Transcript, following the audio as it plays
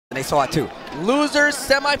And they saw it too. Losers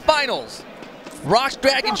semifinals. Rox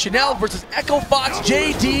Dragon Chanel versus Echo Fox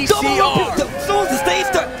JDCR. Soon as the stage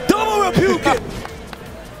start, double rebuke.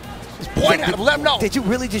 Just point at him, let him know. Did you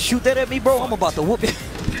really just shoot that at me, bro? I'm about to whoop you.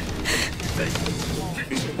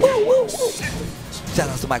 Woo, woo, woo. Shout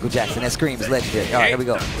out to Michael Jackson. That scream is legendary. All right, here we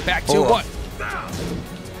go. Back to what?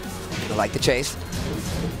 I like the chase.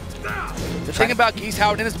 The thing about Geese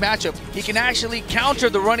Howard in his matchup, he can actually counter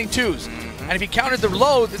the running twos. And if he countered the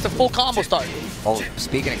lows, it's a full combo start. Oh,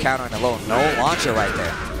 speaking of countering the low, no launcher right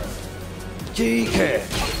there. GK.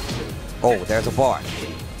 Oh, there's a bar.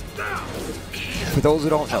 For those who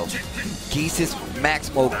don't know, Geese's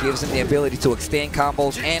max mode gives him the ability to extend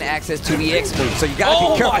combos and access to the X move. So you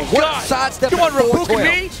gotta be careful. What sidestep? You want to rebuke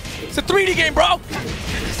me? It's a 3D game, bro.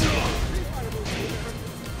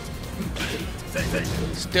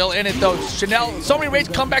 Still in it though. Chanel, so many rage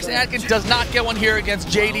comebacks, and Atkins does not get one here against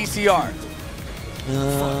JDCR.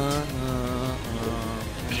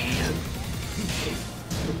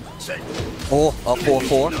 Oh, up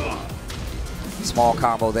 4-4. Small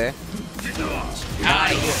combo there.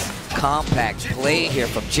 Nice. Compact play here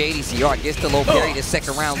from JDCR. Gets the low parry the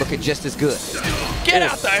second round looking just as good. Get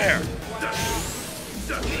out there.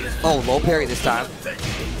 Oh, low parry this time.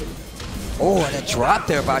 Oh, and a drop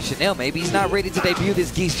there by Chanel. Maybe he's not ready to debut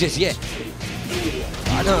this Geese just yet.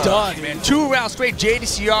 Done, man. 2 rounds straight.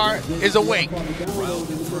 JDCR is awake. All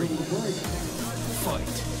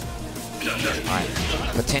right.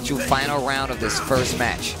 Potential final round of this first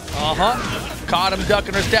match. Caught him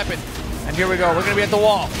ducking or stepping. And here we go. We're going to be at the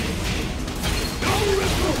wall.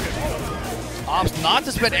 Opts not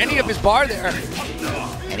to spend any of his bar there.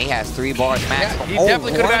 And he has 3 bars maximum. Yeah, he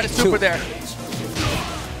definitely could have had a super there.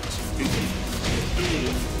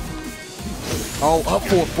 Oh, up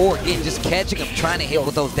 4-4 again, just catching him, trying to hit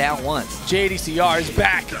with those down ones. JDCR is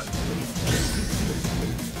back.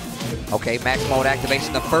 Okay, max mode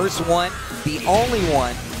activation. The first one, the only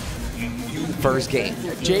one, first game.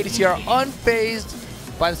 JDCR unfazed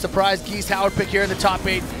by the surprise Geese Howard pick here in the top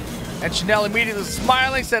 8. And Chanel immediately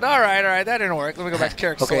smiling said, all right, that didn't work. Let me go back to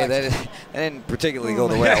character Okay, select. that didn't particularly go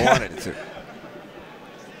the way I wanted it to.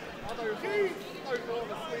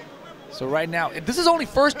 So right now, this is only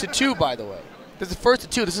first to 2, by the way. This is first to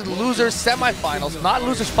 2. This is losers semifinals, not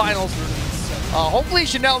losers finals. Hopefully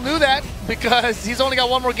Chanel knew that because he's only got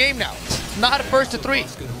 1 more game now. It's not a first to 3.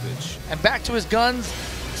 And back to his guns.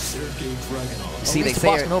 See, they say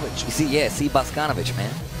Boskanovich. You see, yeah, see Boskanovich,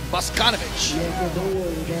 man. Boskanovich.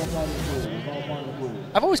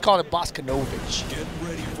 I've always called it Boskanovich.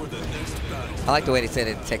 I like the way they said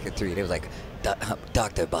it in Tekken 3. They was like,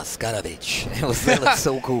 Dr. Boskanovich. It looked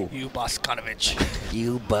so cool. You Boskanovich.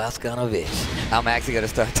 You Boskanovich. I'm actually going to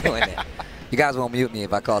start doing that. You guys won't mute me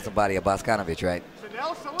if I call somebody a Boskanovich, right?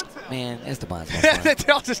 Man, it's the Boskanovich.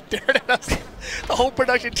 They all just stared at us. The whole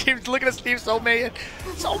production team's looking at Steve so mad.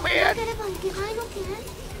 So mad.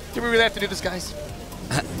 Do we really have to do this, guys?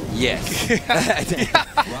 Yes.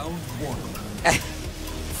 Round 1.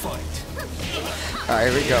 Fight. All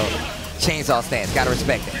right, here we go. Chainsaw stance. Got to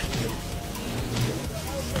respect it.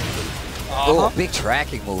 Oh, big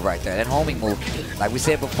tracking move right there. That homing move, like we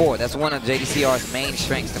said before, that's one of JDCR's main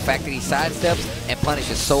strengths. The fact that he sidesteps and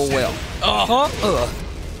punishes so well.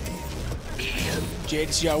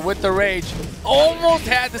 JDCR with the rage. Almost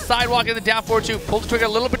had the sidewalk in the down 4-2. Pulled the trigger a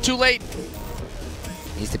little bit too late.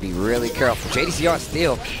 Needs to be really careful. JDCR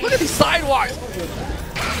still. Look at these sidewalks.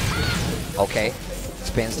 Okay.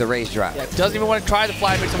 Spins the rage drop. Yeah, doesn't even want to try the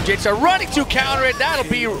fly mix on JDCR. Running to counter it. That'll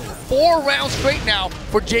be 4 rounds straight now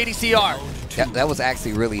for JDCR. That was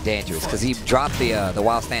actually really dangerous because he dropped the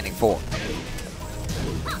while standing 4.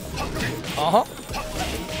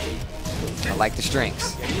 I like the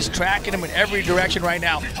strings. Yeah, he's tracking him in every direction right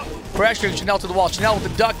now. Pressuring Chanel to the wall. Chanel with the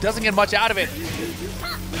duck doesn't get much out of it.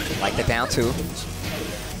 Like the down 2.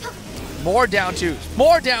 More down 2s.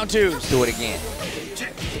 More down 2s. Do it again.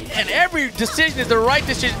 And every decision is the right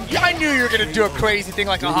decision. I knew you were going to do a crazy thing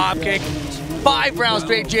like a hop kick. 5 rounds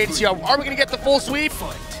straight JDCR. Are we going to get the full sweep?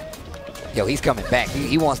 Yo, he's coming back.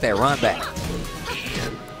 He wants that run back.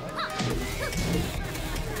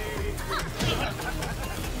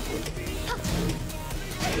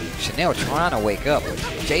 Chanel trying to wake up.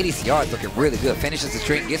 JDCR is looking really good. Finishes the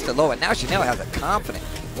string, gets the low, and now Chanel has a confident,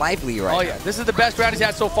 lively right now. Oh yeah, this is the best round he's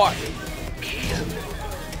had so far.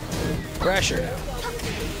 Pressure.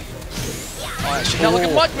 Oh, Chanel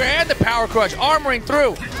looking much better, and the power crush, armoring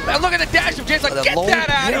through. Now look at the dash of James, like, get that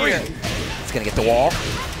out of here. He's gonna get the wall.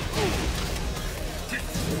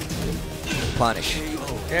 Punish.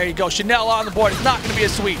 There you go, Chanel on the board. It's not gonna be a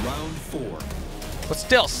sweep. Round 4. But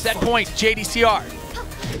still, set point, JDCR.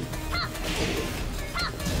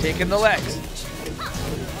 Taking the legs.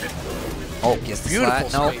 Oh, gets the Beautiful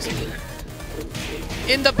slide. No. spacing.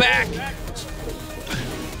 In the back.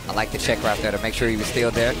 I like the check right there to make sure he was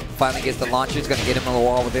still there. Finally gets the launcher. He's going to get him on the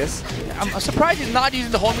wall with this. I'm surprised he's not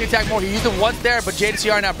using the homing attack more. He used it once there, but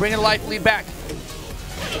JDCR now bringing the life lead back.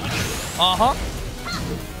 Uh-huh.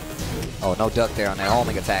 Oh, no duck there on that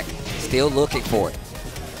homing attack. Still looking for it.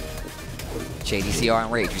 JDCR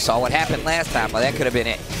and Rage. You saw what happened last time, but that could have been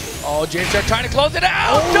it. Oh, JDCR trying to close it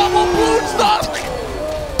out. Oh. Double blue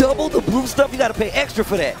stuff. Double the blue stuff? You got to pay extra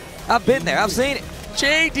for that. I've been there. I've seen it.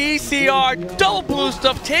 JDCR, double blue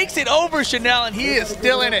stuff, takes it over Chanel, and he is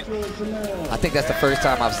still in it. I think that's the first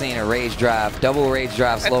time I've seen a rage drive, double rage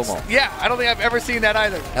drive slow-mo. Yeah, I don't think I've ever seen that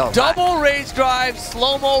either. Oh, double rage drive,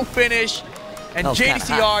 slow-mo finish, and That was kinda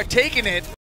JDCR taking it.